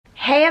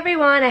Hey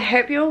everyone, I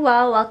hope you're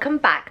well. Welcome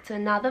back to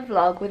another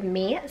vlog with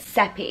me,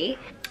 Seppi.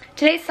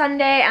 Today's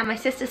Sunday and my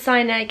sister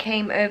Sina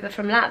came over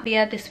from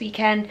Latvia this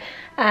weekend,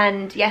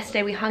 and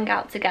yesterday we hung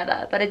out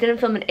together, but I didn't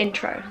film an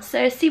intro.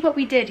 So see what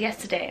we did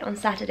yesterday on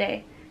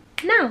Saturday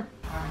now.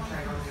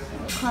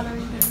 What colour are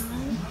you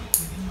doing?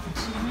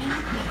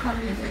 What colour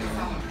are you doing?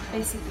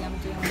 Basically I'm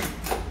doing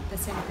the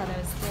same colour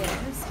as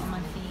this on my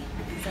feet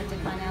because I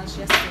did my nails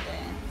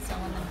yesterday, so I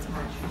want them to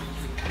match.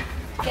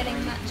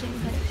 Getting matching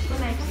clips,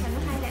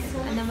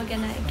 and then we're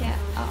gonna get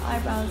our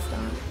eyebrows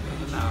done,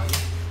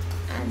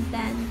 and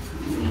then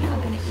we are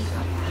gonna eat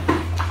up.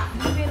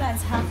 You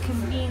realise how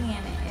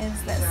convenient it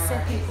is that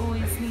Seppi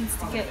always needs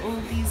to get all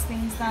these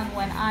things done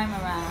when I'm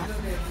around.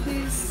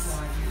 Who's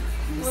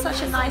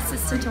such a nice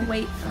sister to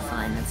wait for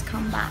Sina to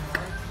come back.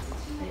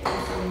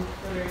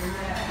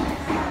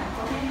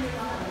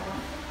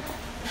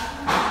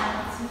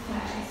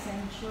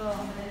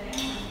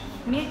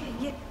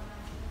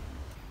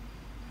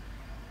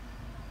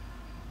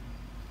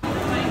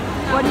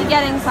 What are you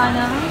getting,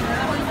 Sina?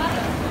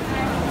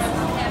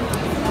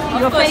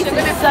 Your face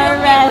is so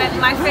red.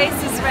 My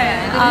face is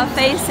red. Our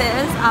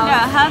faces. No,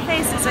 her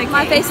face is okay.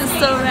 My face is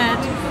still red.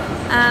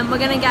 We're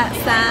gonna get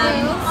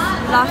some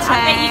latte. I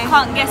bet you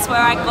can't guess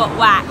where I got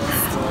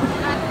waxed.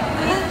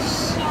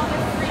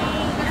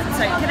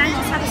 Sorry, can I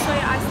just have a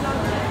soya ice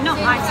latte? Not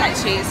ice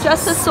actually.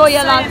 Just a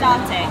soya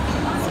latte.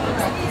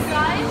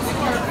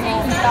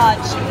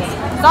 Large.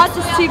 Large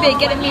is too big.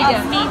 Get a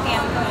medium.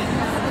 Medium.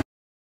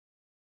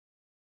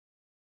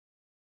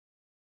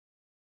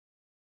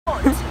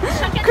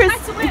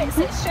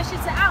 Stretches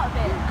it out a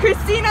bit.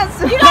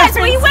 Christina's. You guys,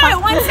 we wait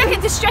 1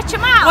 second to stretch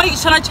them out. Wait,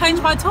 should I change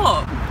my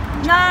top?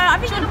 No, I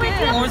think you're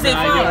good. Or is it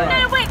fine?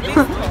 No, wait.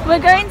 We're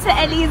going to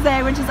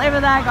Elise, which is over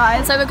there,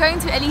 guys. So we're going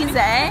to Elise,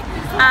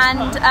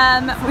 and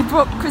we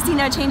brought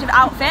Christina a change of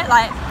outfit,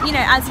 like, you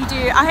know, as you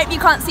do. I hope you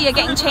can't see her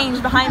getting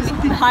changed behind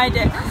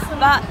it.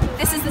 But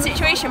this is the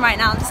situation right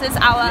now. This is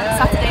our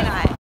Saturday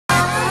night.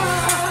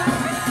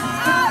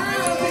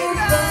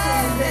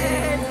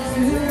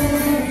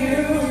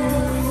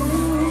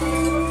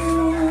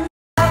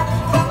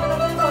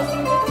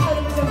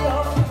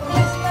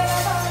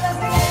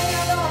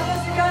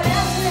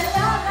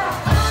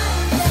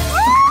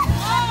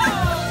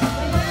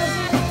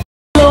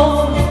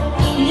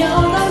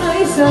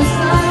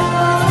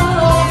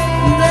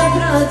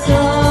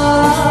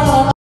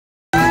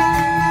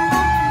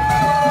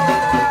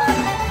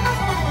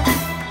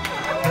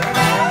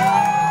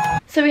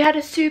 So we had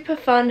a super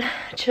fun,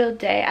 chilled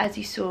day as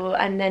you saw,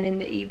 and then in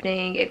the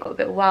evening it got a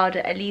bit wild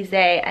at Elise,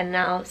 and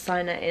now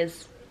Sina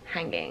is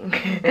hanging.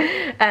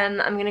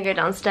 I'm gonna go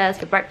downstairs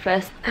for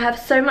breakfast. I have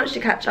so much to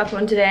catch up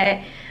on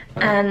today,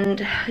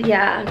 and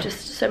yeah,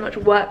 just so much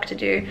work to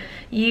do.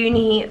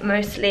 Uni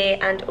mostly,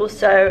 and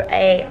also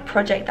a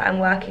project that I'm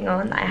working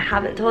on that I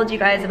haven't told you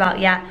guys about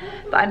yet,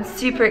 but I'm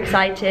super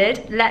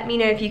excited. Let me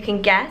know if you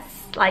can guess,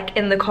 like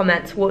in the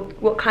comments,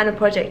 what kind of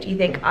project you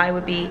think I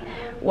would be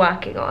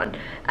working on.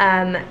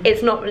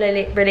 It's not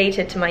really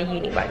related to my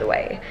uni, by the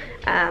way.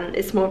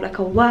 It's more of like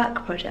a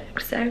work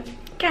project, so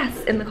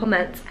guess in the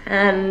comments,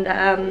 and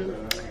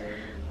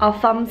I'll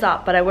thumbs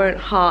up, but I won't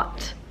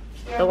heart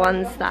the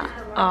ones that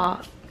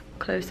are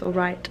close or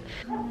right.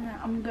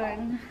 I'm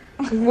going.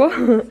 What?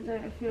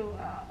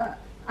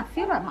 I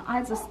feel like my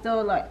eyes are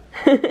still like,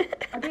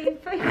 I don't even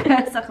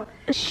focus.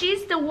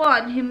 She's the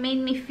one who made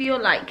me feel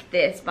like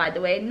this, by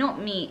the way,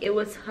 not me, it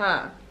was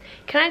her.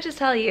 Can I just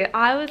tell you,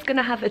 I was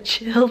gonna have a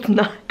chilled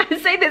night. I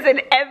say this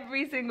in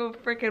every single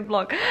freaking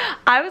vlog.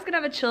 I was gonna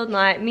have a chilled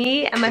night.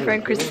 Me and my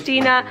friend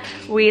Christina,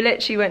 we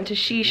literally went to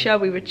Shisha,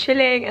 we were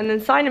chilling, and then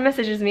Sina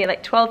messages me at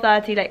like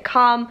 12:30, like,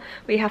 come,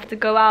 we have to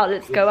go out,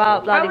 let's go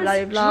out, blah, blah,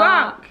 blah,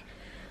 blah. Drunk.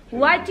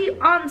 Why do you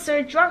answer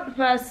a drunk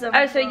person?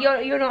 Oh, so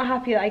you're not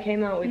happy that I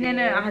came out with you?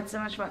 No, I had so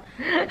much fun.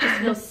 I just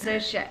feel so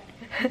shit.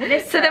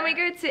 So then we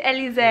go to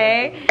Elise,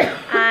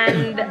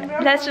 and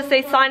let's just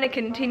say Sina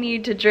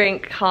continued to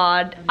drink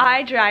hard.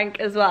 I drank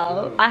as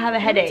well. I have a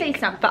headache, Let me tell you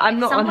something. but I'm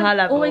not on her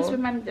level. Always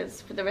remember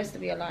this for the rest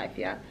of your life,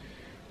 yeah?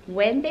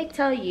 When they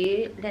tell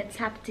you, let's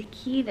have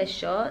tequila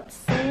shots,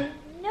 say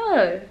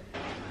no.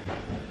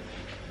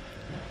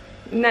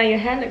 Now your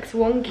hair looks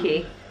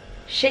wonky.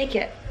 Shake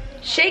it.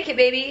 Shake it,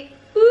 baby.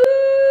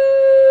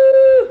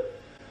 Ooh.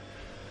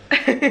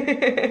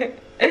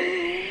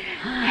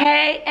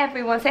 Hey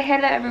everyone, say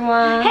hello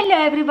everyone. Hello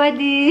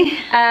everybody.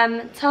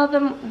 Tell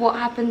them what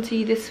happened to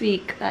you this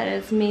week that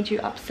has made you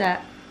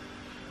upset.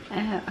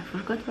 I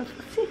forgot what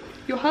was it.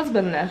 Your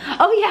husband left.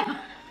 Oh yeah.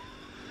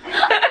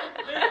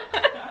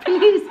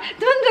 Please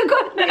don't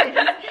go there.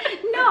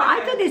 No,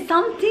 I thought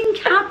something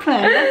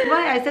happened. That's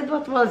why I said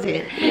what was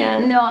it. Yeah.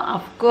 No,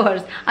 of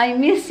course. I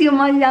miss you,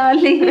 my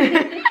darling.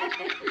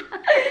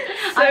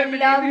 I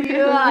love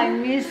you, I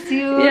miss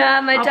you.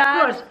 Yeah, my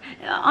dad. Of course.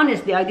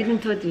 Honestly, I didn't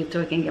thought you were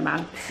talking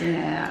about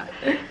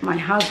my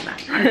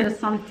husband. I thought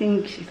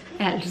something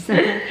else.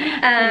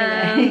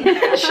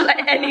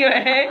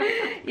 Anyway,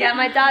 yeah,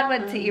 my dad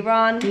went to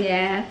Iran.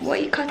 Yeah. What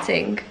are you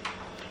cutting?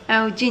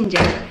 Oh,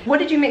 ginger. What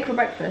did you make for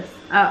breakfast?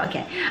 Oh,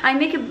 okay. I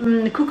make a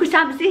kuku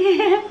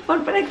sabzi for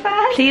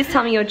breakfast. Please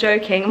tell me you're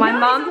joking. My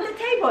mum. It's on the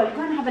table.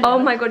 Go and have a Oh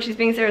look. my god, she's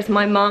being serious.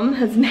 My mum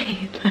has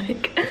made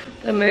like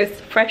the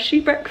most freshy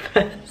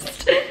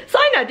breakfast.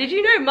 Saina, did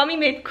you know mummy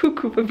made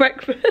kuku for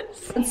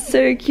breakfast? It's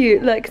so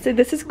cute. Look, so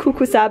this is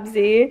kuku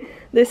sabzi.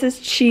 This is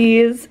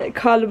cheese,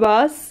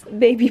 kalbas,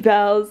 baby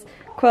bells,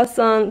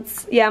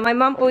 croissants. Yeah, my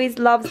mum always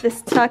loves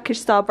this Turkish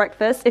style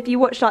breakfast. If you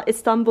watched our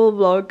Istanbul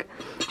vlog,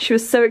 she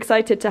was so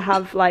excited to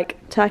have like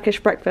Turkish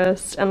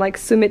breakfast and like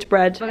sumit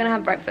bread. We're gonna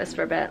have breakfast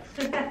for a bit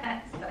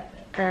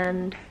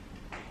and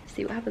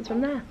see what happens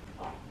from there.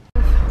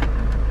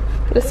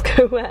 Let's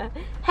go where?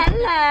 Hello!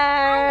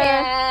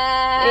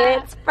 Yeah.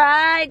 It's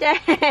Friday!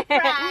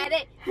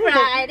 Friday,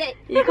 Friday.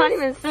 You can't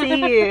even see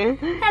you.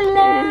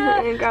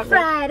 Hello! Grab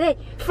Friday,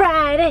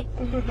 Friday.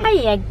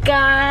 Hiya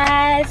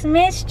guys,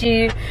 missed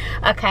you.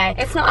 Okay.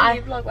 It's not a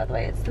new vlog, by the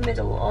way. It's the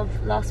middle of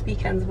last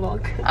weekend's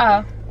vlog.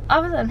 Oh, I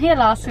wasn't here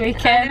last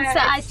weekend, so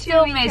I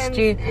still missed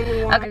you.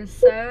 I'm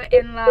so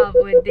in love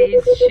with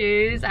these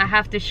shoes. I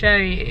have to show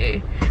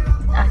you.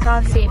 I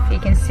can't see if you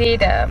can see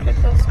them.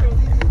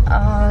 Oh,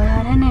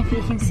 I don't know if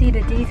you can see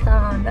the detail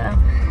on them.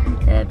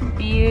 They're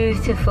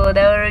beautiful.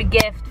 They were a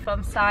gift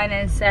from Sina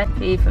and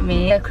Seppi for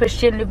me. They're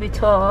Christian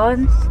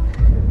Louboutins.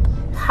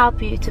 How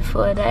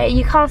beautiful are they?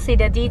 You can't see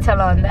the detail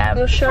on them.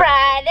 We'll show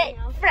Friday,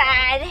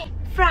 Friday,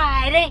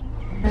 Friday.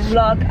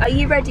 Vlog. Are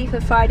you ready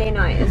for Friday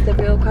night is the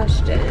real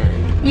question.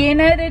 You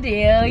know the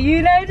deal.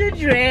 You know the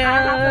drill.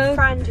 I have a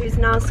friend who's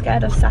now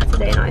scared of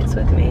Saturday nights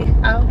with me.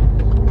 Oh.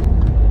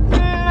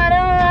 I don't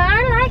know.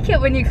 I like it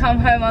when you come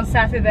home on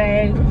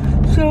Saturday.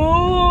 So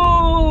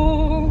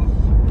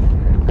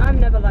I'm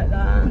never like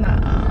that.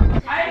 nah.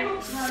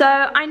 So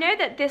I know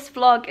that this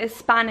vlog is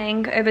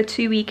spanning over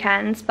 2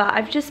 weekends, but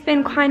I've just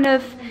been kind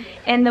of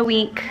in the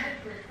week,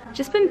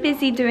 just been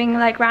busy doing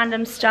like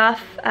random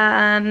stuff.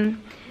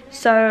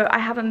 So I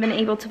haven't been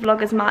able to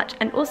vlog as much,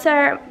 and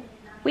also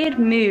weird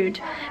mood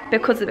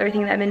because of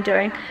everything that I've been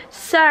doing.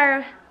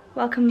 So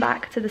welcome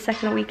back to the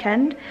second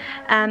weekend.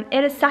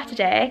 It is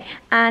Saturday,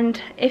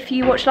 and if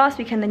you watched last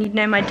weekend then you'd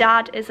know my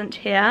dad isn't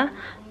here,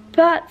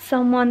 but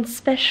someone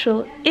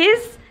special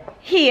is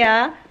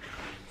here.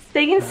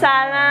 Saying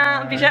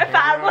salam.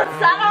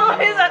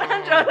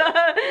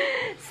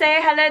 Say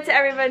hello to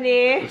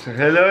everybody.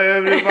 Hello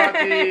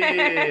everybody.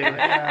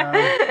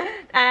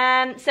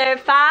 So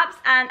Fabs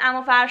and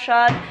Amal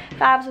Farshad.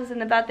 Fabs was in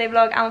the birthday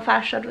vlog, Amal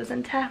Farshad was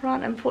in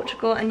Tehran in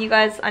Portugal, and you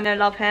guys I know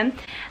love him.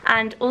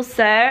 And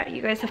also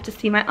you guys have to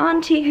see my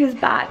auntie who's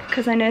back,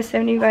 because I know so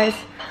many of you guys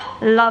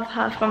love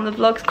her from the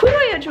vlogs.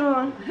 Roya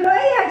John.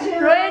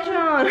 Roya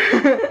John.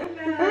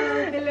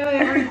 Hello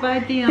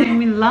everybody,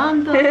 I'm in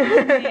London,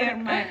 near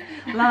my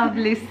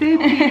lovely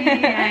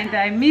city, and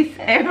I miss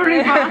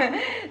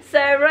everyone. So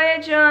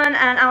Roya John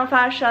and Amal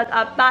Farshad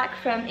are back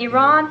from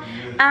Iran,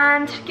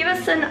 and give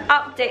us an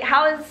update.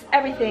 How is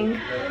everything?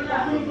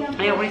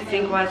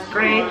 Everything was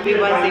great. We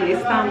was in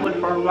Istanbul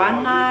for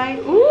one night.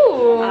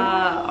 Ooh.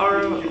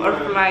 Our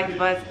flight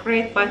was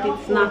great, but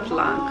it's not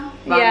long.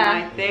 One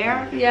night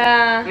there.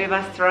 Yeah. We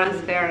was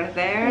transferred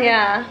there.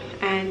 Yeah.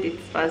 And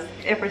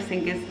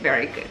everything is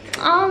very good.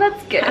 Oh,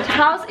 that's good.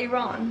 How's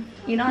Iran?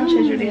 Iran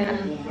Julia.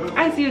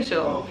 As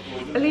usual,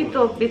 a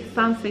little bit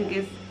something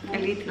is a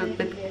little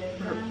bit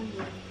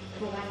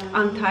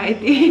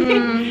untidy.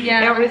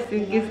 Yeah.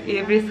 everything is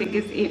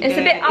It's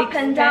a bit up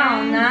and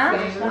down,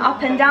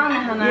 up and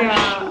down.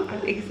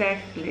 Yeah,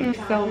 exactly.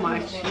 So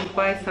much. You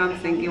buy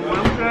something in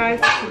one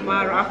price,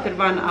 tomorrow after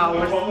 1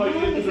 hour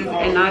this is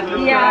another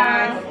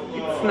price.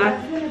 It's not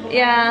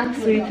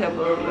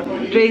suitable,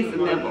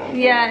 reasonable.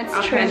 Yeah, it's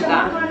true. And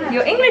down.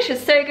 Your English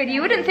is so good.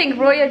 You wouldn't think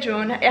Roya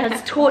John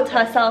has taught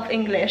herself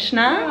English,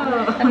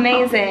 no?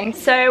 Amazing.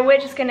 So we're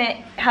just gonna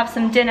have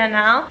some dinner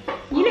now.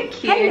 You look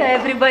cute. Hello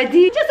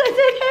everybody. Just I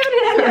said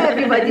hello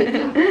everybody.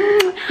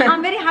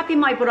 I'm very happy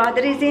my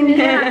brother is in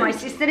here and my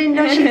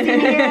sister-in-law she's in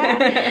here,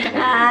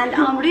 and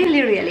I'm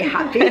really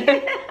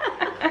happy.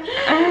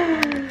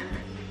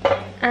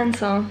 And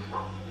so,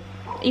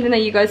 even though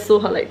you guys saw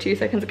her like 2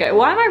 seconds ago,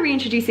 why am I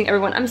reintroducing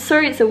everyone? I'm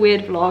sorry, it's a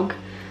weird vlog.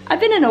 I've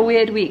been in a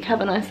weird week,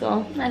 haven't I,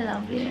 Sol? I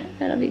love you.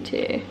 I love you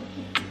too.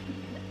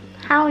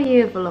 How are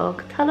you,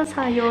 vlog? Tell us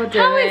how you're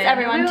doing. How is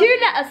everyone? Do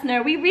let us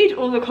know. We read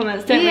all the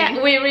comments, don't we?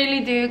 Yeah, we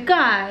really do.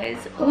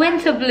 Guys,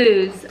 winter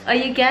blues, are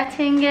you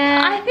getting it?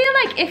 I feel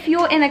like if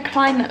you're in a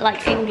climate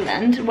like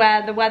England,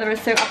 where the weather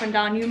is so up and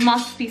down, you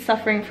must be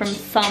suffering from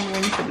some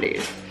winter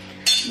blues.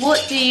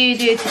 What do you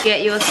do to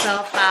get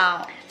yourself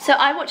out? So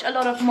I watch a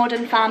lot of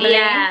Modern Family.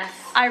 Yes.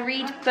 I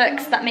read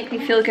books that make me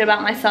feel good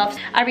about myself.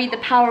 I read The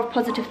Power of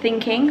Positive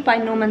Thinking by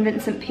Norman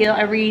Vincent Peale.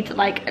 I read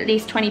like at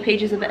least 20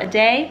 pages of it a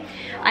day.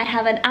 I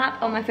have an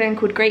app on my phone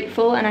called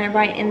Grateful, and I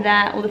write in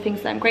there all the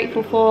things that I'm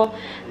grateful for.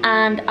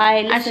 And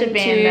I listen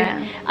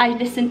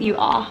you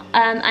are.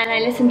 And I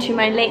listen to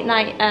my late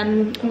night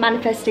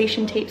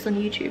manifestation tapes on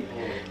YouTube.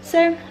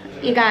 So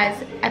you guys,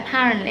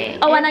 apparently.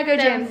 Oh, and I go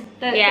gym.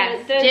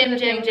 Yes, gym.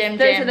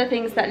 Those are the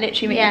things that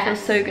literally make me feel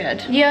so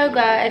good.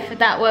 Yoga, if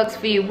that works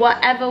for you,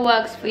 whatever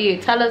works for you.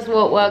 Tell us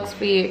what works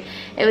for you.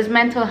 It was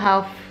mental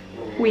health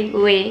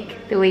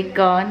the week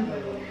gone.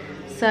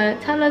 So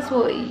tell us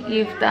what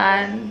you've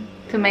done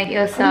to make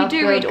yourself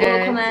feel good. We do read all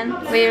the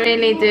comments. We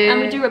really do.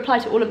 And we do reply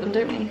to all of them,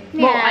 don't we?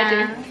 Yeah. Well, I do.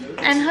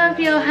 And hope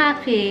you're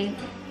happy.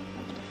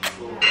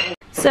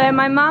 So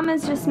my mom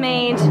has just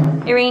made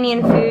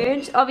Iranian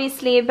food.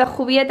 Obviously به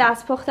خوبی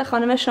دستپخت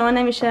خانم شما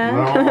نمیشه.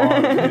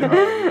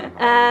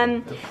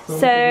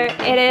 So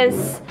it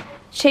is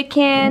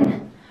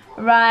chicken,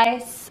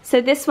 rice. So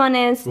this one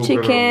is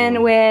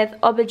chicken with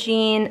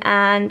aubergine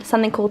and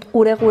something called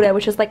gure gure,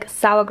 which is like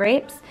sour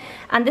grapes.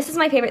 And this is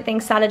my favorite thing,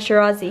 salad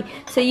shirazi.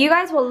 So you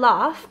guys will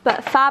laugh,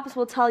 but Fabs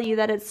will tell you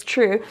that it's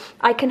true.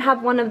 I can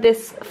have one of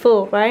this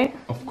full, right?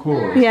 Of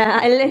course. Yeah,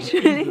 I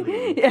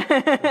literally, yeah.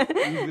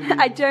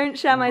 I don't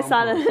share my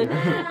salad.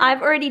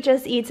 I've already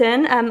just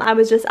eaten. I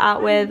was just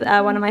out with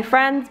one of my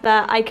friends,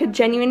 but I could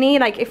genuinely,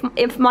 like,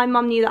 if my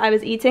mom knew that I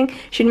was eating,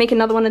 she'd make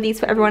another one of these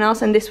for everyone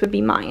else, and this would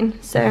be mine.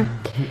 So,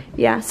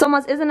 yeah.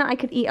 Somas, isn't it? I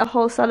could eat a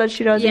whole salad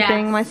shirazi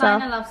thing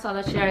myself. I love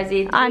salad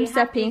shirazi. I'm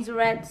Seppi.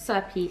 Red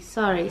Seppi.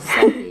 Sorry,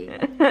 Seppi.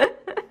 It's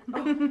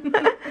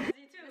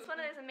one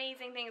of those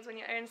amazing things when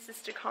your own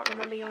sister can't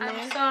remember your name.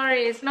 I'm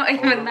sorry, it's not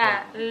even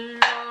that.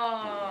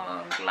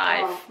 Long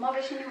life.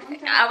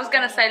 I was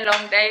gonna say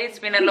long day. It's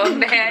been a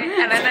long day,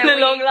 and I know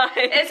long life.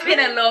 It's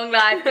been a long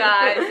life,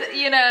 guys.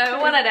 You know,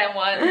 one of them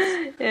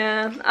ones.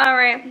 Yeah. All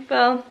right.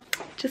 Well,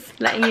 just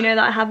letting you know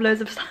that I have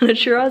loads of salad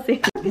shirazi.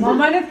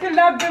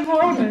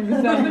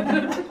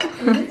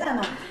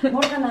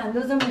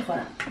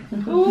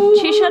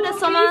 چی شده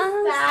سامان؟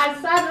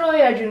 درصد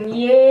رویا جون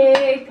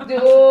 1 2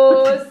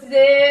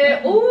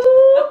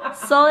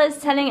 3 Sol is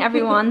telling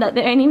everyone that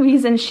the only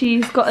reason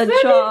she's got a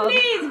job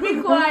please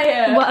be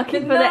quiet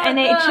working for the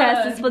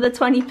NHS is for the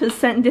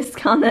 20%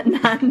 discount at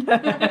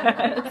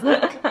Nando's. No,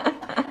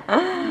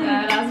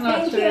 that's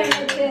not true.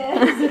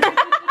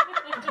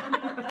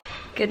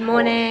 Good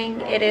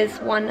morning. It is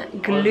one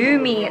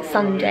gloomy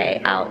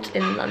Sunday out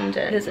in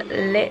London. It is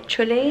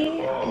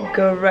literally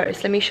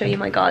gross. Let me show you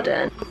my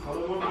garden.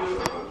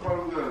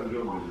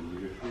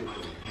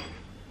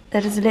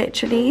 It is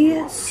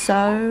literally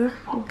so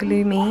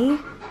gloomy.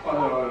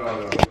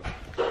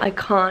 I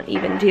can't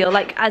even deal.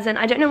 Like, as in,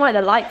 I don't know why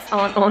the lights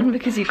aren't on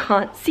because you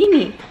can't see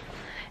me.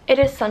 It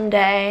is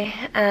Sunday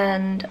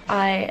and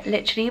I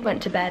literally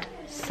went to bed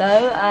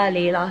so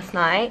early last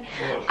night.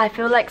 I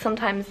feel like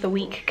sometimes the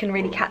week can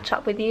really catch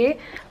up with you,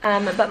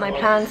 but my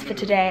plans for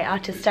today are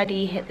to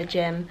study, hit the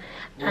gym,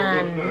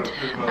 and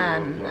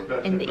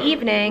in the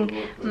evening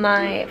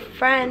my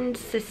friend's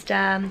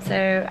sister,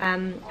 so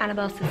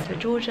Annabelle's sister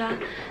Georgia,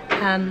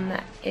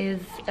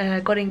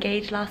 got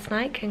engaged last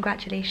night.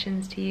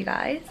 Congratulations to you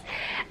guys.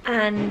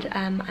 And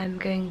I'm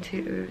going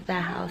to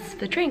their house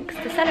for drinks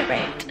to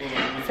celebrate,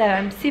 so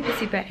I'm super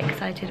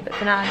excited. But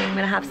for now I'm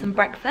gonna have some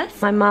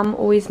breakfast. My mum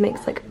always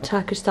makes like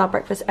Turkish style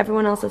breakfast.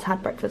 Everyone else has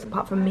had breakfast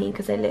apart from me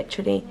because I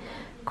literally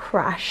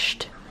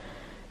crashed.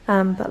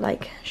 But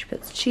like, she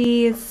puts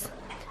cheese,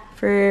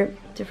 fruit,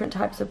 different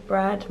types of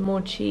bread, more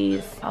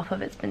cheese. Half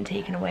of it's been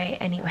taken away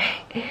anyway.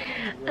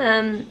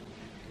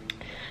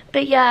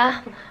 But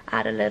yeah, I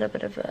had a little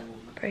bit of a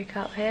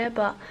breakout here.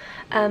 But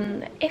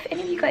if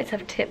any of you guys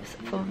have tips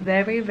for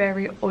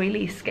very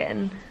oily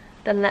skin,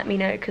 then let me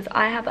know, because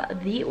I have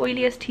the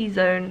oiliest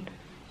T-zone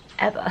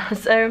ever.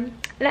 So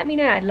let me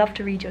know. I'd love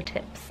to read your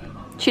tips.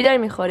 چی داری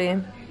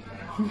میخوری؟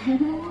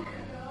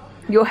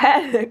 Your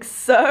hair looks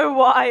so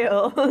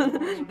wild.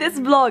 This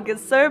vlog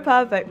is so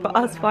perfect for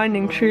us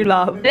finding true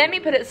love. Let me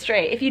put it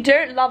straight. If you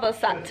don't love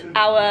us at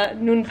our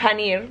noon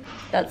paneer,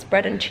 that's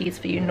bread and cheese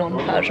for you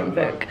non-Persian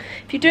folk.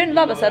 If you don't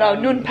love us at our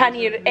noon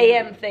paneer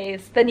AM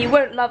phase, then you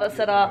won't love us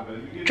at our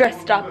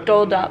dressed up,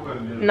 dolled up,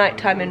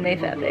 nighttime in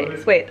Mayfair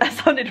phase. Wait, that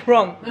sounded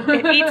wrong.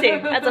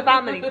 Eating as a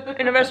family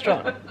in a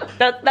restaurant.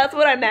 That's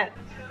what I meant.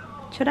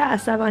 چرا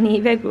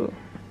عصبانی؟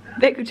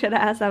 بگو چرا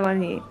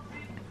عصبانی؟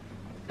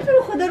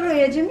 تو خدا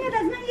رویا جون میاد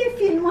از من یه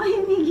فیلم هایی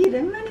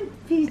میگیره، من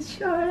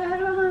بیچاره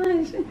رو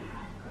همش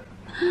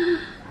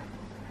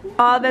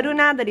آبرو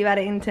نداری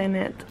برای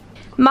اینترنت.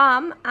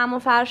 Mom, عمو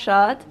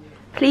فرشاد,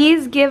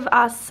 please give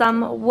us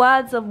some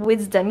words of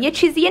wisdom. یه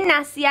چیزی، یه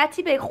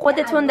نصیحتی به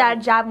خودتون در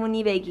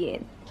جوونی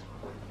بگین.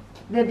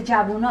 به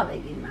جوونا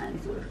بگین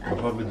منظور.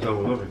 آقا به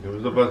جوونا بگین.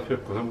 بذار باید فکر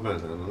کنم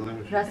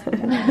نمیشه.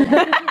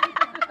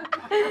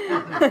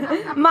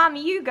 Mom,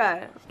 you go.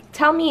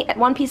 Tell me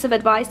one piece of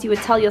advice you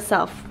would tell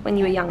yourself when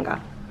you were younger.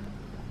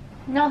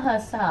 Not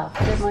herself.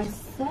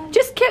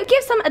 Just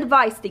give some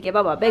advice, دیگه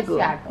بابا بگو.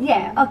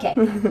 Yeah, okay.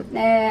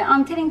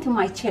 I'm telling to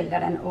my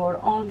children or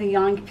all the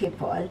young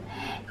people,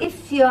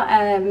 if you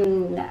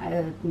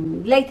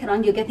later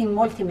on you're getting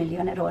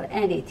multi-millionaire or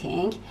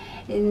anything,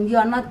 you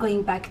are not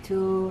going back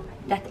to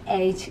that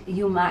age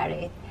you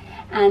married,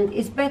 and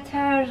it's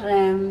better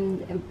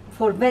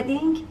for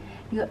wedding.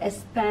 You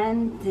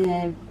spend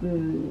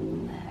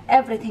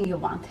everything you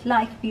want,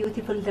 like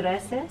beautiful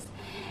dresses.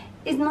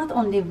 It's not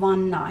only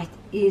one night,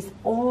 it's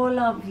all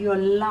of your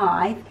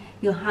life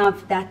you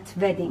have that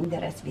wedding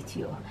dress with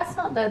you. That's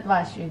not the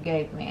advice you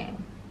gave me.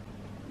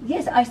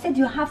 Yes, I said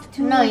you have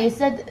to. No, you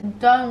said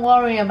don't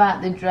worry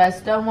about the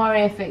dress. Don't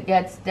worry if it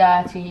gets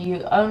dirty.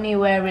 You only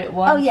wear it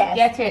once. Oh, yes.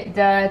 Get it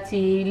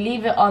dirty.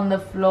 Leave it on the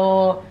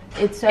floor.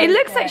 It's okay. It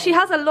looks like she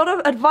has a lot of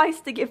advice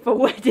to give for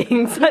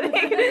weddings.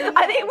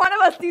 I think one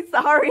of us needs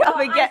to hurry up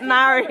and get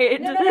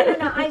married. No.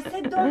 I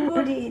said don't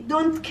worry,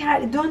 don't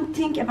care, don't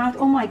think about,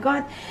 oh my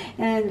God,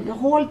 and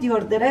hold your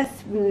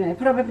dress.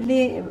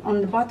 Probably on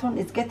the bottom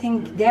it's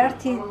getting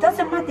dirty.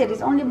 Doesn't matter.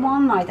 It's only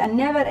one night, and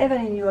never ever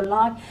in your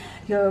life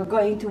you're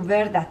going to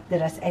wear that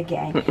dress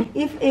again.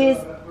 If it's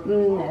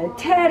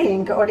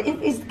tearing or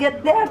if it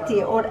get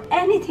dirty or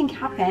anything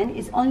happen,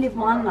 it's only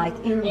one night.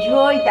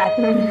 Enjoy that.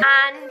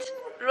 And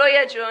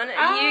Roya Jun,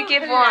 you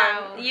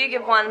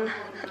give one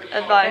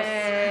advice.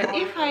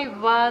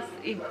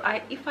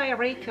 If I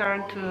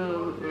return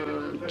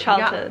to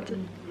Childhood.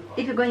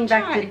 If you're going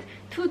back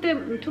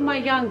to my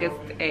youngest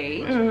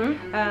age,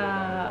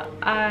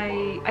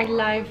 I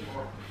live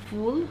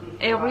full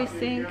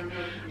everything.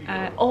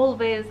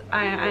 Always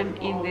I am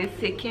in the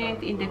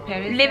second, in the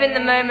Persian. Live in the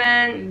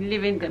moment.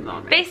 Live in the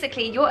moment.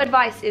 Basically, your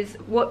advice is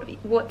what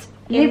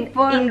in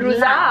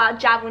Ruza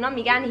Javuna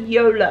migan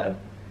YOLO.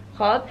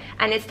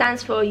 And it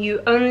stands for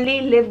you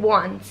only live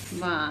once.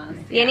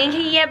 یعنی اینکه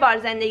یه بار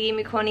زندگی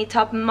میکنی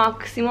تا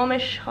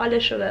ماکسیمومش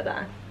حالشو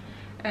ببر.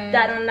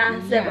 در اون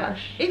لحظه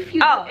باش. If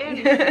you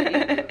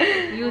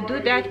you do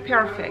that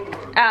perfect.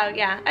 Oh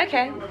yeah,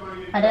 okay.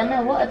 I don't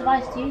know. What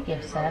advice do you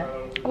give, sir?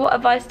 What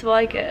advice do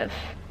I give?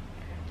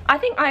 I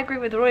think I agree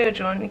with Roya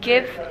John.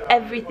 Give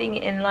everything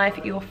in life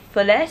your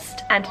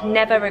fullest and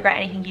never regret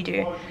anything you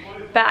do.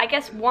 But I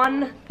guess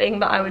one thing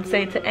that I would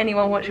say to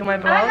anyone watching my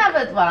vlog, I have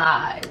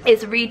advice.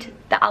 Is read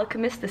The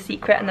Alchemist, The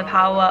Secret and the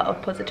Power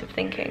of Positive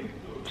Thinking.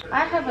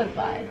 I have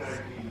advice.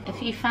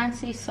 If you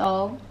fancy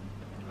Soul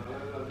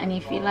and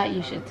you feel like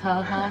you should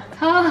tell her,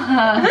 tell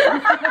her.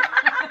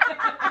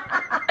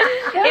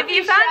 If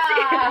you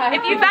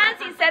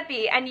fancy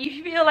Seppi and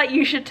you feel like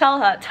you should tell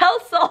her, tell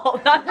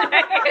Soul. I'm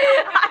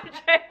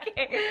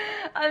joking.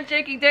 I'm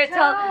joking. Don't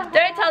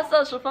tell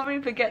Soul. She'll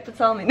probably forget to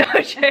tell me. No,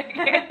 I'm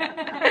joking.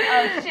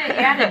 Oh shit!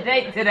 You had a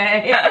date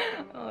today.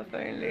 Oh, if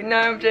only. No,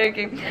 I'm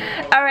joking.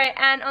 All right,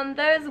 and on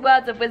those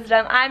words of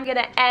wisdom, I'm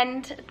gonna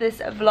end this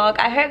vlog.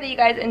 I hope that you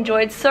guys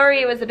enjoyed. Sorry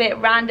it was a bit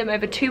random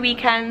over 2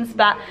 weekends,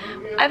 but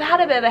I've had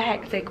a bit of a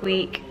hectic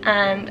week,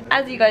 and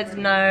as you guys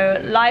know,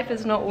 life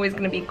is not always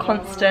going to be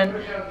constant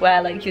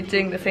where like you're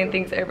doing the same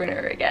things over and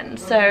over again.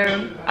 So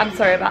I'm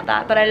sorry about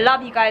that, but I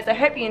love you guys. I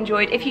hope you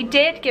enjoyed. If you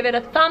did, give it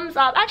a thumbs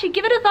up. Actually,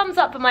 give it a thumbs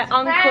up for my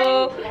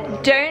uncle.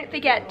 Don't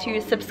forget to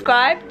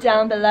subscribe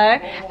down below,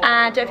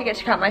 and don't forget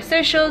to check out my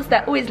socials.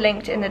 They're always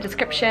linked in the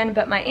description,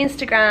 but my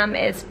Instagram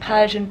is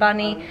Persian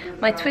Bunny,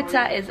 my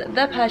Twitter is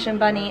The Persian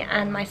Bunny,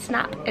 and my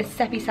Snap is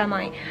Seppi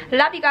Samai.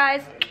 Love you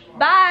guys.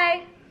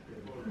 Bye.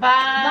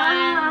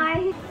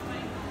 Bye.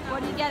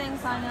 What are you getting,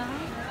 Sana?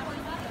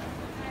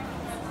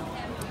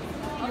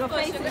 Your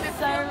face is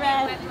so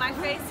red. My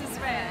face is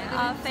red.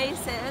 Our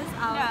faces.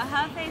 No,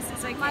 her face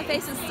is okay. My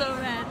face is so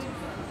red.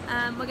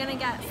 We're gonna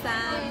get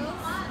some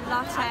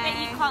latte. I bet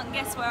you can't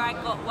guess where I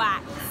got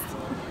waxed.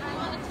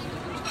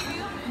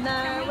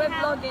 No, we're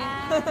vlogging.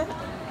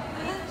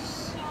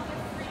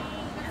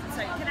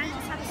 Sorry, can I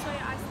just have a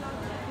soya ice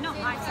latte? Not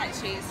ice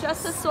actually. It's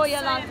Just a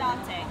soya latte.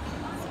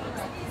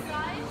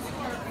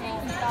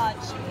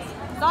 Large.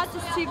 Large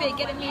is too big.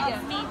 Get a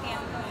medium.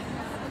 Medium.